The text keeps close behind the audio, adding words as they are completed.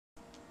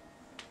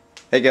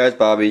Hey guys,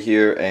 Bobby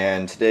here,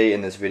 and today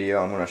in this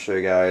video I'm going to show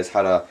you guys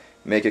how to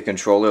make a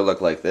controller look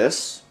like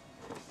this.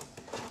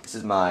 This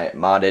is my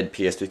modded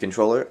PS3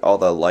 controller. All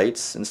the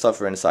lights and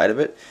stuff are inside of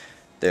it.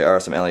 There are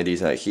some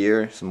LEDs right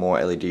here, some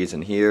more LEDs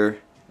in here,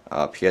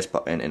 PS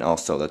button, and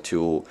also the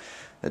two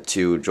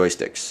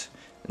joysticks.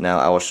 Now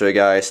I will show you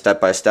guys step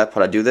by step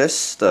how to do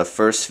this. The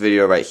first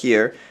video right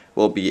here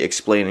will be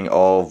explaining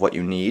all of what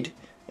you need,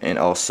 and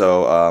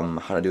also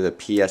how to do the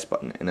PS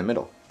button in the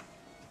middle.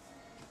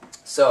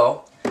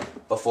 So,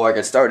 before I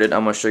get started,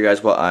 I'm going to show you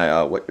guys what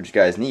you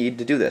guys need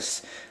to do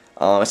this.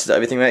 This is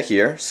everything right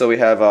here. So we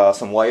have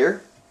some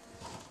wire.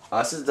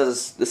 This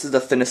is the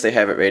thinnest they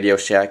have at Radio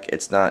Shack.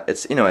 It's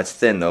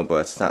thin though,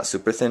 but it's not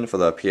super thin for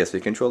the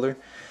PS3 controller.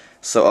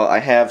 So I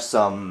have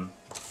some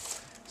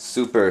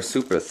super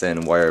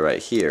thin wire right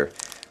here,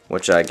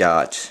 which I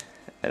got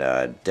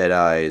at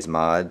Deadeye's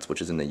Mods,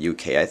 which is in the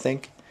UK, I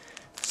think.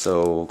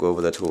 So we'll go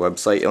over to a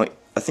website.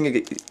 I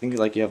think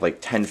like you have like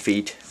 10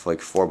 feet for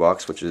like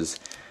 $4, which is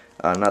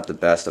not the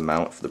best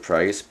amount for the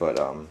price, but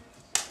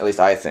at least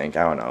I think.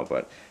 I don't know,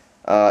 but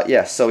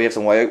yeah. So we have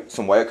some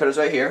wire cutters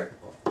right here,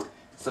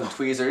 some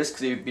tweezers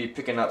because you'd be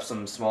picking up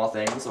some small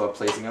things while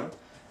placing them,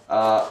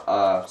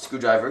 a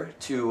screwdriver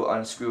to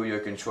unscrew your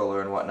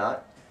controller and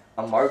whatnot,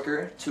 a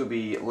marker to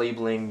be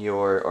labeling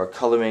or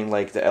coloring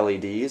like the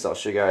LEDs. I'll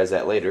show you guys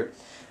that later.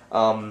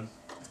 A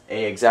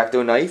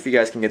X-Acto knife. You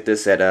guys can get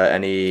this at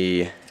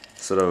any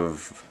sort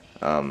of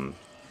I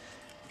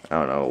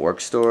don't know,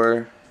 work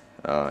store.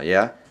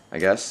 Yeah, I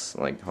guess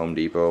like Home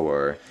Depot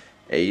or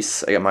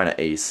Ace. I got mine at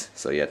Ace,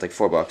 so yeah, it's like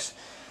 $4.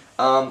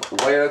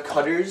 Wire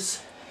cutters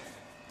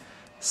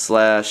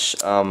slash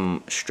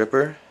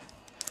stripper.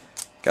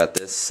 Got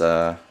this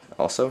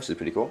also, which is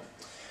pretty cool.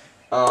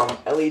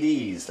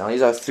 LEDs. Now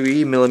these are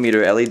 3mm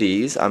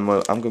LEDs. I'm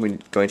going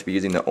to be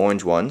using the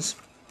orange ones.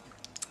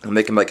 I'm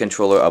making my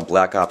controller a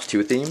Black Ops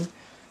 2 theme,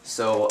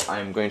 so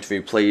I'm going to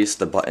replace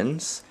the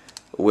buttons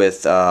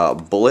with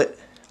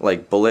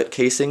bullet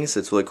casings.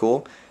 It's really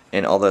cool,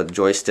 and all the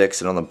joysticks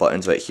and all the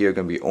buttons right here are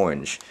going to be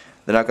orange.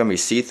 They're not going to be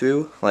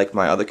see-through like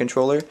my other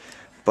controller,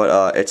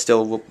 but it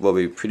still will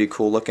be pretty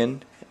cool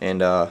looking. And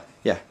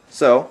yeah,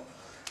 so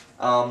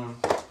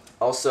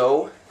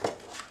also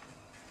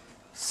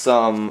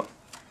some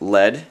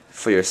lead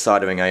for your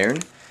soldering iron.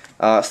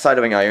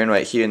 Soldering iron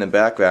right here in the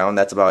background,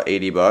 that's about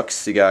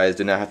 $80. You guys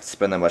do not have to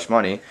spend that much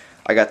money.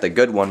 I got the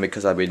good one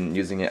because I've been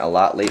using it a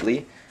lot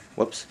lately.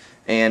 Whoops.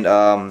 And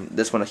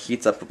this one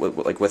heats up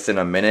like within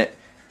a minute,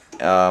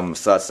 so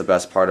that's the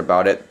best part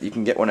about it. You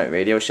can get one at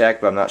Radio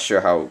Shack, but I'm not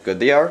sure how good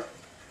they are.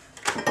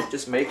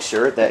 Just make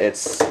sure that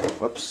it's,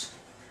 whoops,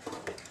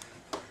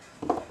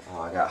 oh,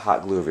 I got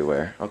hot glue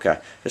everywhere. Okay,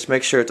 just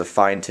make sure it's a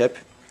fine tip.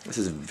 This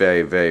is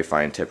very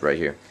fine tip right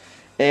here.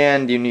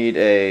 And you need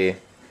a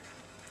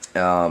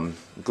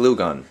glue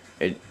gun.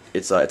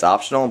 It's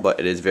optional, but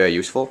it is very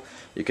useful.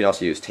 You can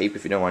also use tape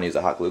if you don't want to use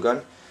a hot glue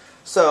gun.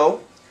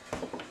 So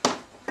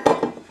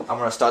I'm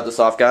going to start this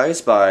off,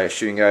 guys, by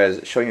showing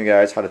you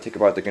guys how to take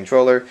apart the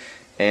controller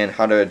and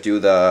how to do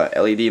the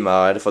LED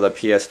mod for the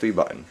PS3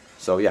 button.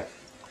 So yeah.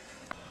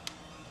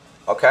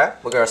 Okay,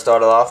 we're going to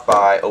start it off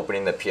by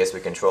opening the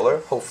PS3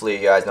 controller. Hopefully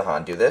you guys know how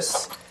to do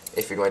this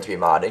if you're going to be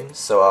modding.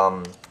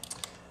 So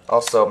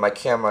also my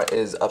camera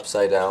is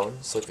upside down,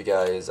 so if you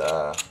guys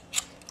I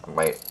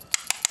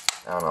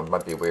don't know, it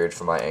might be weird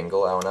from my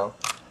angle, I don't know.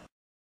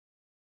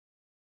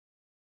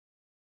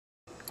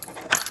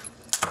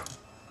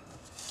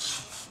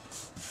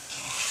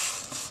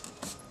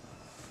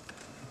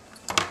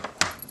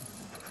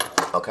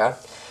 Okay,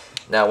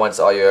 now once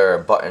all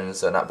your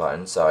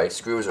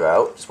screws are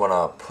out, just want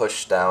to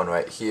push down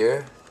right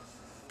here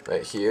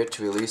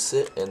to release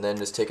it, and then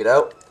just take it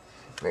out.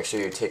 Make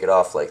sure you take it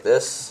off like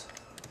this,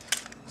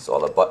 so all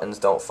the buttons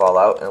don't fall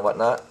out and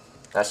whatnot.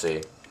 Actually,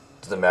 it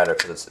doesn't matter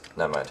because it's,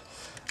 never mind.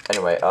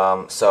 Anyway,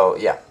 so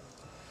yeah,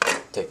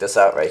 take this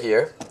out right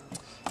here,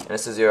 and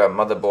this is your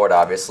motherboard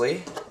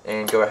obviously,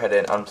 and go ahead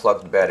and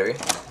unplug the battery.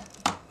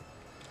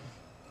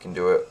 You can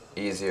do it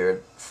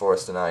easier for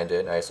us than I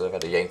did. I sort of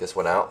had to yank this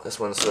one out. This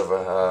one's sort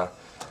of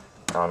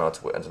I don't know,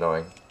 it's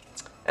annoying.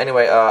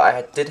 Anyway,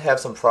 I did have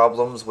some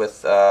problems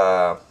with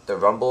the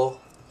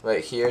rumble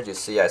right here. You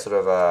see I sort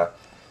of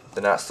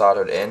they're not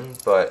soldered in,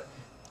 but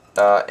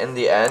in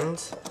the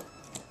end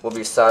we'll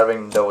be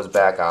soldering those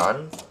back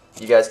on.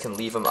 You guys can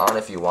leave them on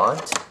if you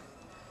want,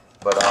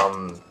 but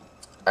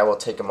I will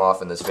take them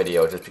off in this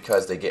video just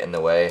because they get in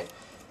the way,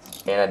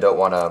 and I don't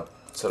want to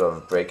sort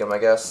of break them, I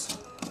guess.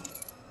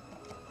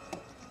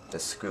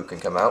 This screw can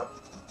come out.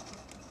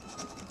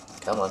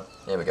 Come on,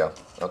 here we go.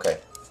 Okay.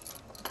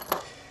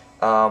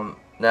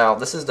 Now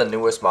this is the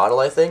newest model,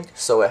 I think,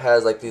 so it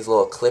has like these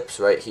little clips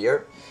right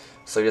here.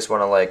 So you just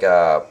want to like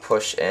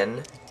push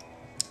in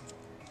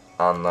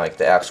on like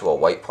the actual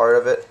white part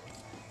of it,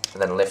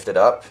 and then lift it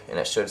up, and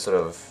it should sort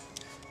of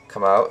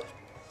come out.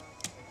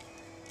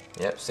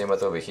 Yep, same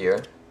with over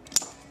here.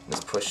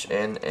 Just push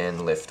in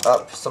and lift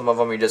up. Some of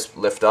them you just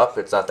lift up,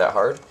 it's not that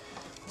hard.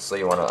 So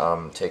you want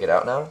to take it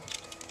out now.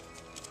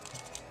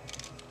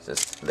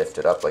 Just lift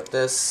it up like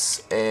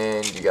this,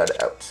 and you got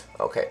it out.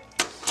 Okay.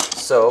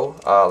 So,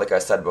 like I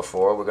said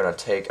before, we're gonna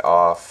take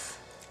off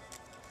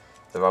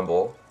the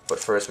rumble, but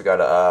first we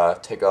gotta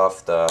take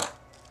off the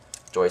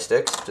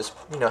joysticks. Just,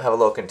 you know, have a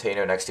little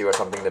container next to you or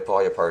something to put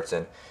all your parts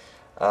in.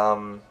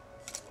 We're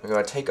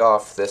gonna take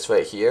off this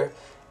right here.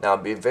 Now,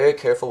 be very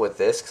careful with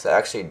this, because I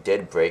actually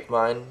did break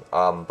mine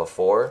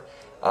before.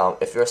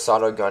 If your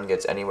solder gun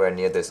gets anywhere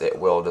near this, it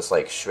will just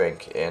like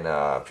shrink and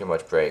pretty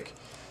much break.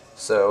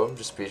 So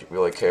just be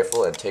really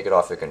careful and take it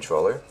off your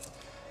controller.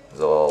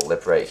 There's a little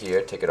lip right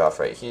here. Take it off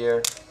right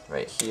here,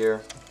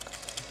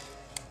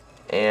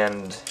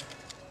 and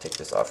take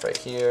this off right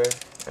here,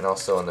 and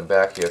also on the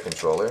back of your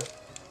controller.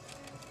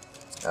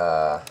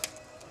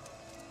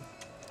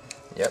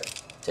 Yep.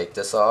 Take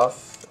this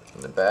off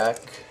in the back.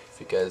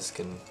 If you guys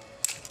can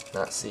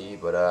not see,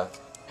 but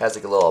has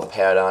like a little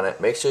pad on it.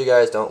 Make sure you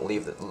guys don't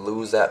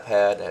lose that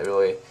pad. It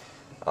really,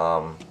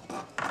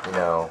 you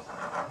know,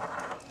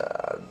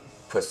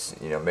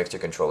 makes your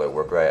controller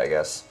work right, I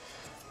guess.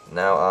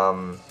 Now,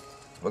 I'm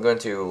going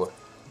to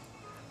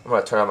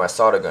turn on my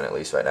solder gun at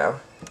least right now.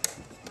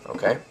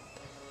 Okay.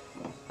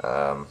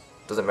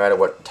 Doesn't matter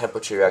what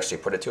temperature you actually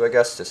put it to, I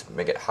guess. Just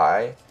make it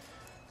high,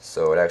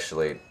 so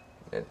it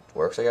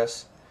works, I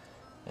guess.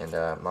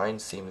 And mine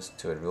seems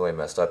to have really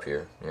messed up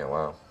here. Yeah,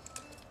 wow.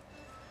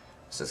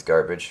 This is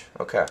garbage.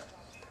 Okay.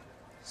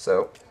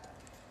 So,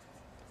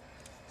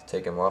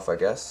 take them off, I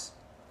guess.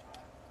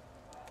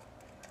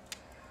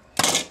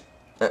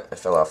 It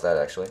fell off that,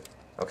 actually.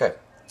 Okay.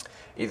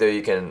 Either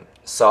you can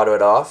solder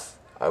it off.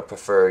 I would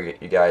prefer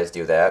you guys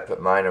do that,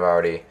 but mine are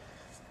already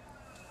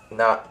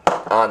not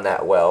on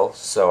that well,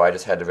 so I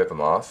just had to rip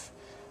them off.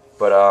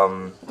 But,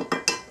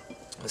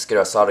 let's get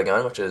our solder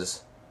gun, which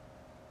is,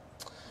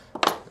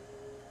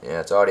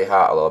 yeah, it's already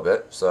hot a little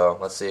bit, so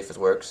let's see if it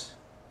works.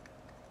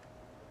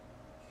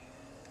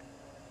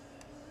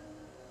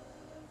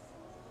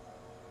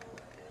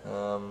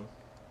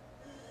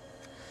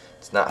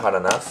 It's not hot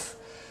enough,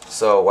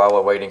 so while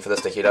we're waiting for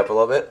this to heat up a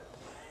little bit,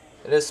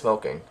 it is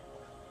smoking.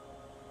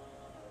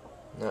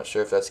 Not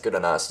sure if that's good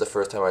or not. It's the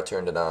first time I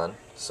turned it on.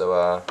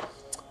 So,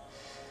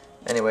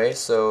 anyway,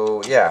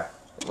 so yeah,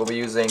 we'll be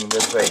using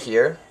this right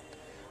here.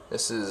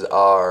 This is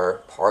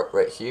our part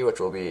right here, which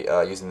we'll be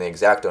using the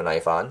X-Acto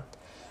knife on.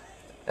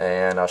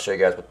 And I'll show you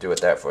guys what to do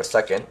with that for a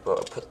second, but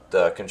I'll put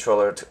the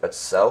controller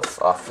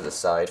itself off to the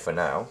side for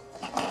now.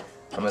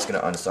 I'm just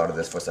going to unsolder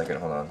this for a second,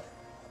 hold on.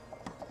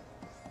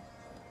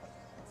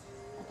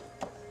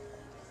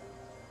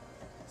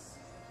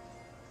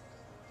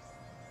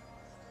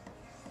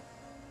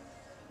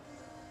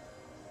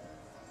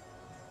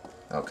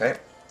 Okay,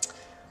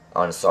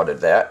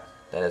 unsoldered that.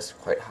 That is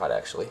quite hot,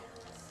 actually.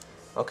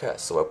 Okay,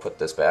 so we'll put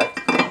this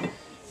back.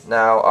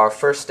 Now, our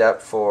first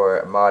step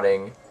for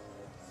modding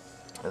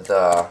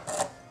the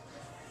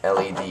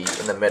LED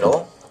in the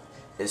middle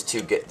is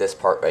to get this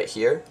part right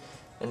here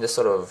and just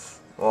sort of,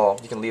 well,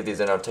 you can leave these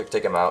in or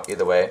take them out,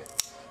 either way.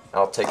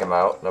 I'll take them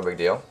out, no big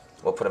deal.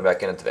 We'll put them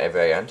back in at the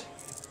very end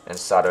and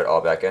solder it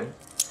all back in.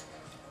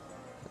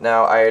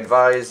 Now, I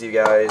advise you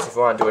guys, if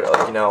you want to do it,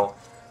 like, you know,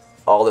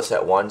 all this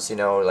at once, you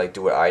know, like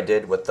do what I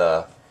did with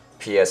the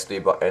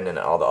PS3 button and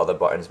all the other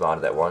buttons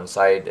mounted at once.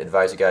 I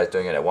advise you guys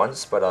doing it at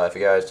once, but if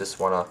you guys just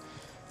want to,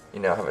 you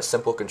know, have a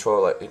simple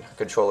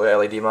controller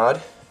LED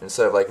mod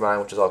instead of like mine,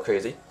 which is all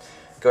crazy,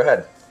 go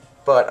ahead.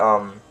 But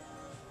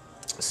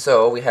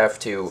so we have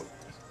to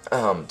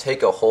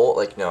take a hole,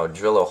 like, you know,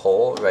 drill a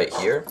hole right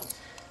here.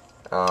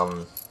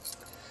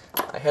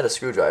 I had a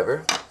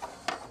screwdriver,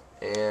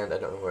 and I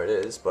don't know where it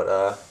is,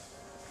 but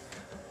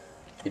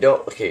you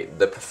don't. Okay,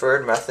 the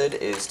preferred method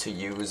is to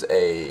use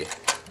a,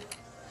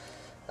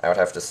 I would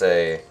have to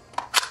say,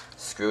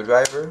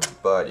 screwdriver,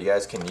 but you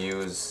guys can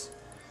use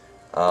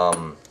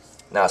not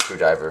a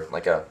screwdriver,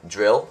 like a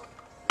drill.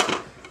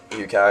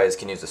 You guys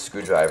can use a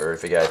screwdriver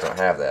if you guys don't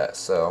have that.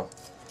 So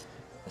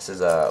this is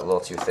a little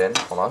too thin.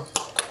 Hold on.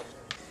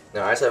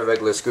 Now I just have a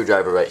regular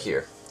screwdriver right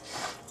here,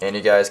 and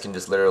you guys can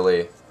just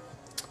literally,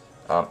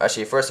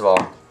 actually, first of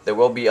all, there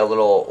will be a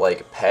little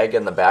like peg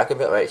in the back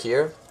of it right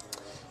here.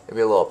 There'll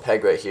be a little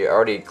peg right here. I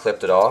already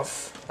clipped it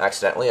off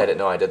accidentally. I didn't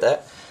know I did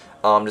that.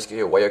 Just get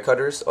your wire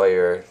cutters or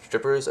your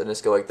strippers and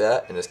just go like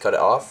that and just cut it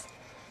off.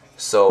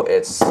 So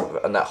it's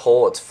on that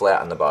hole, it's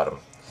flat on the bottom.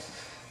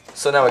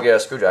 So now we get a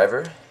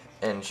screwdriver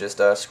and just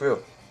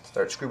screw.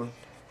 Start screwing.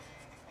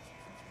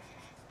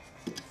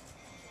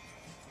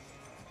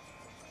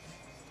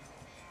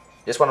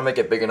 Just want to make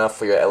it big enough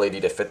for your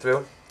LED to fit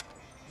through.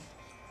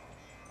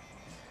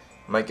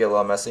 Might get a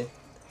little messy.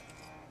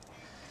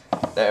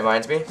 That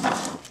reminds me,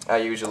 I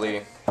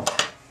usually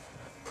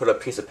put a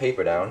piece of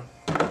paper down.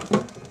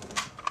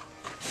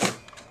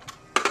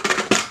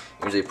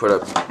 Usually put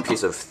a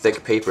piece of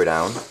thick paper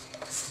down,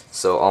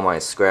 so all my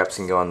scraps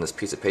can go on this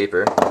piece of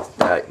paper.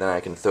 Then I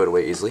can throw it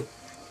away easily.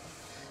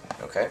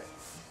 Okay.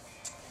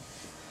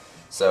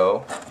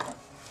 So,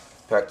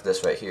 back to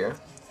this right here.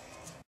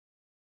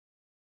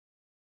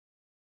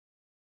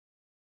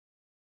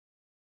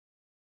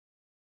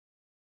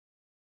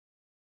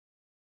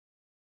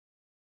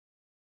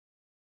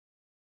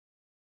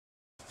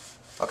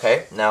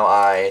 Okay, now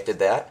I did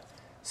that,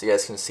 so you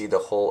guys can see the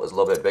hole is a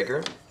little bit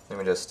bigger. Let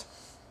me just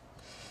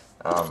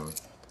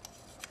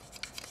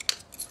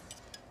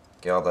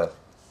get all the,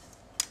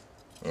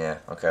 yeah,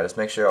 okay, just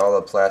make sure all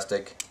the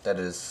plastic that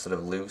is sort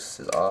of loose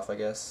is off, I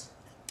guess.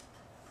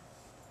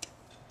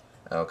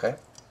 Okay.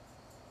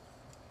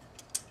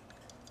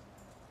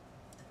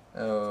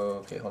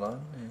 Okay, hold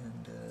on,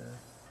 and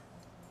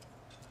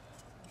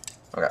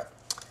okay.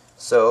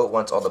 So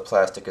once all the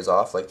plastic is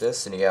off like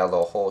this, and you got a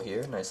little hole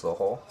here, nice little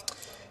hole,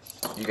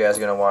 you guys are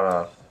gonna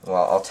wanna,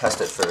 well, I'll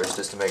test it first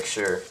just to make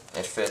sure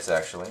it fits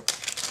actually.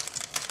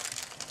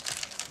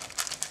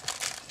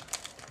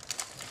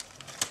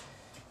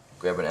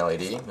 Grab an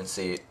LED and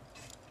see it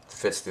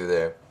fits through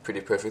there pretty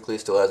perfectly.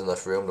 Still has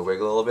enough room to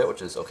wiggle a little bit,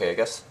 which is okay, I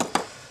guess.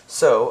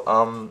 So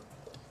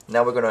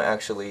now we're gonna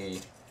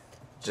actually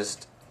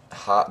just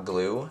hot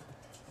glue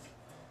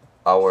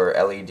our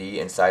LED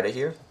inside of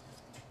here.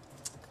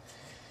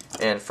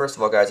 And first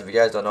of all, guys, if you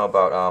guys don't know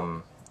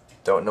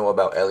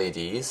about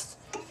LEDs,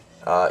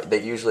 they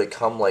usually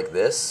come like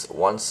this.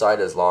 One side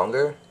is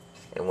longer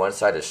and one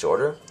side is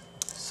shorter.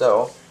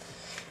 So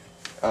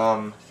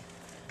hold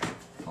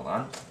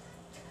on.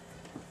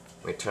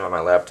 Let me turn on my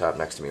laptop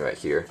next to me right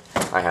here.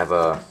 I have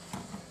a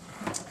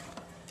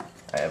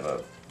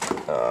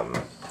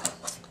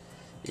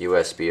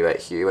USB right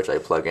here which I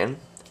plug in,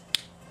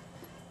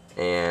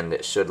 and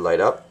it should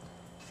light up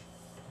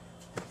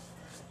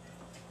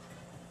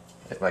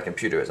if my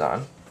computer is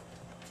on.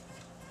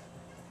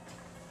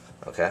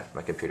 Okay,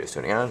 my computer is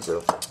turning on,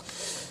 so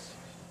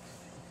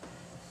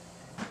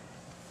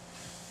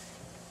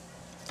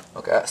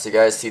okay, so you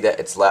guys see that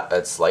it's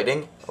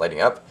lighting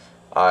up.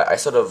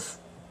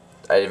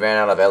 I ran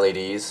out of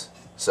LEDs,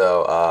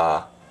 so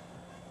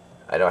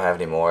I don't have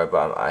any more,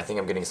 but I think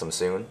I'm getting some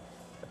soon,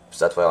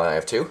 so that's why I only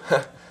have 2.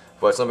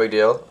 But it's no big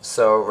deal.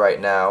 So right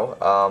now,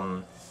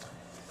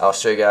 I'll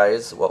show you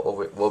guys what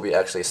we'll be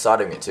actually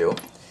soldering it to.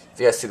 If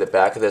you guys see the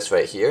back of this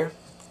right here,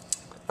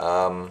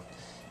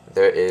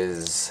 there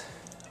is,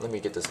 let me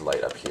get this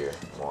light up here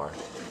more.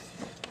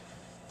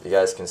 You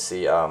guys can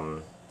see,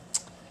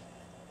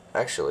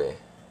 actually,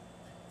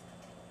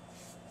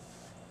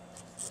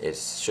 it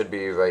should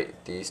be right,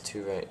 these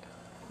two right.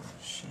 Oh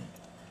shit,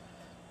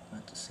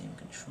 not the same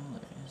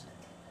controller, is it?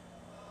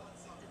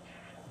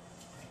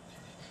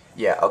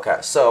 Yeah, okay,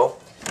 so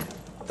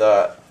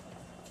the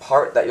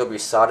part that you'll be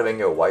soldering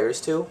your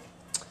wires to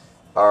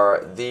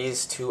are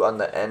these two on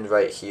the end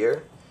right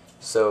here.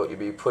 So you'll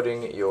be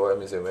putting your, let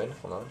me zoom in,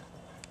 hold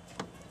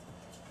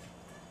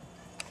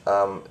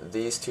on.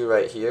 These two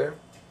right here,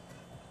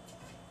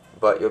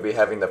 but you'll be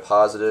having the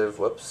positive,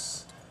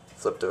 whoops,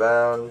 flipped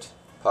around,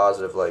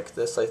 positive like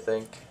this, I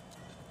think.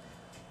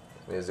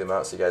 Let me zoom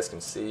out so you guys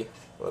can see.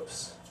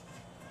 Whoops.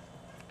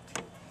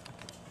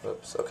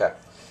 Whoops, okay.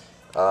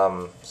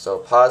 So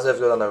positive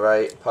goes on the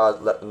right,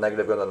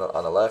 negative goes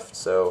on the left,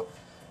 so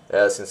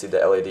as you can see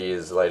the LED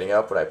is lighting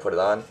up when I put it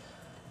on.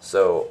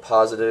 So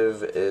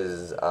positive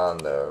is on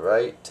the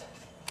right,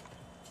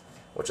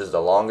 which is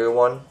the longer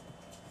one,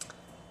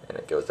 and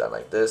it goes down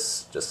like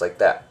this, just like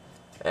that.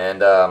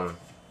 And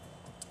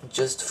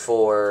just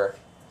for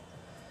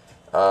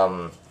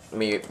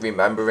me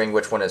remembering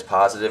which one is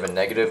positive and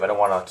negative, I don't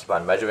want to keep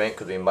on measuring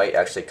because we might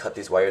actually cut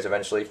these wires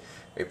eventually.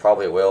 We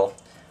probably will.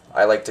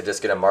 I like to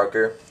just get a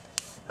marker.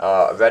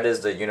 Red is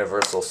the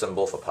universal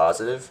symbol for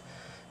positive,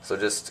 so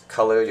just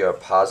color your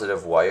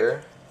positive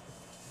wire.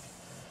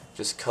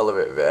 Just color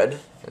it red,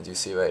 as you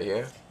see right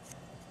here.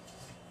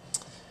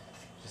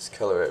 Just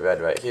color it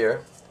red right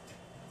here.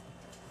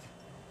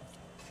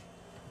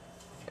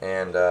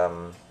 And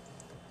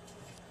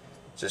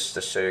just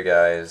to show you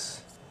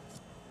guys,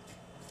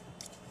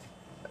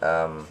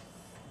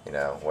 you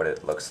know, what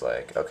it looks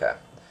like. Okay,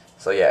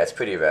 so yeah, it's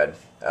pretty red.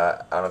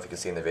 I don't know if you can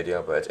see in the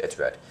video, but it's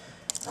red.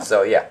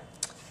 So yeah,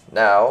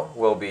 now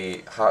we'll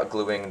be hot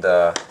gluing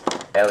the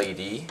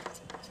LED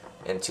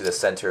into the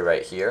center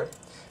right here.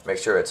 Make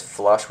sure it's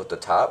flush with the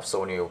top, so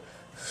when you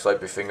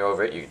swipe your finger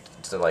over it, you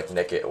doesn't like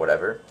nick it or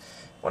whatever.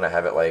 Want to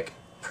have it like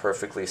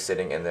perfectly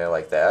sitting in there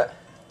like that.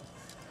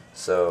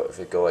 So if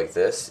you go like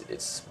this,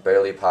 it's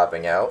barely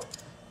popping out,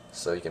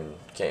 so you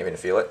can't even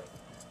feel it.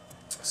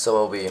 So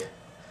we'll be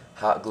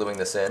hot gluing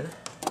this in.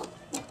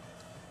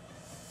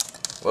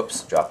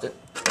 Whoops, dropped it.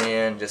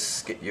 And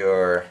just get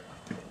your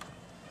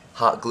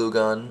hot glue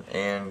gun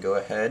and go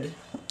ahead.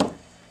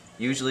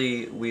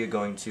 Usually we are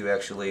going to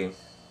actually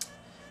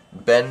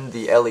bend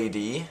the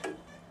LED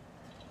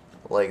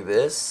like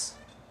this.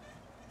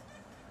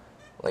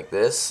 Like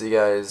this, so you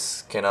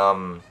guys can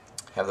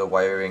have the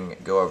wiring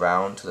go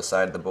around to the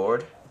side of the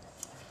board.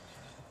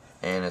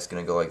 And it's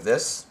gonna go like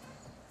this.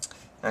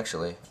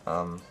 Actually,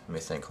 let me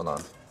think, hold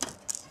on.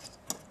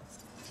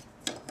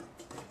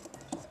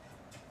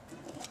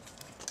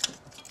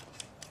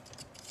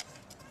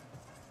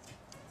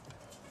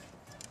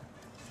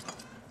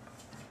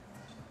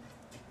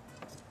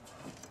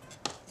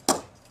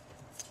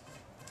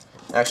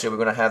 Actually, we're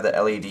gonna have the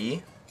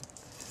LED.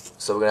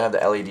 So we're gonna have the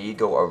LED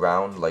go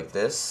around like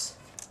this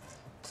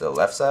to the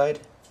left side.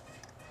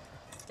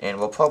 And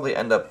we'll probably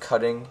end up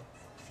cutting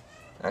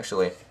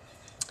Actually,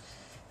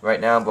 right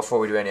now, before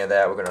we do any of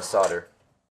that, we're going to solder.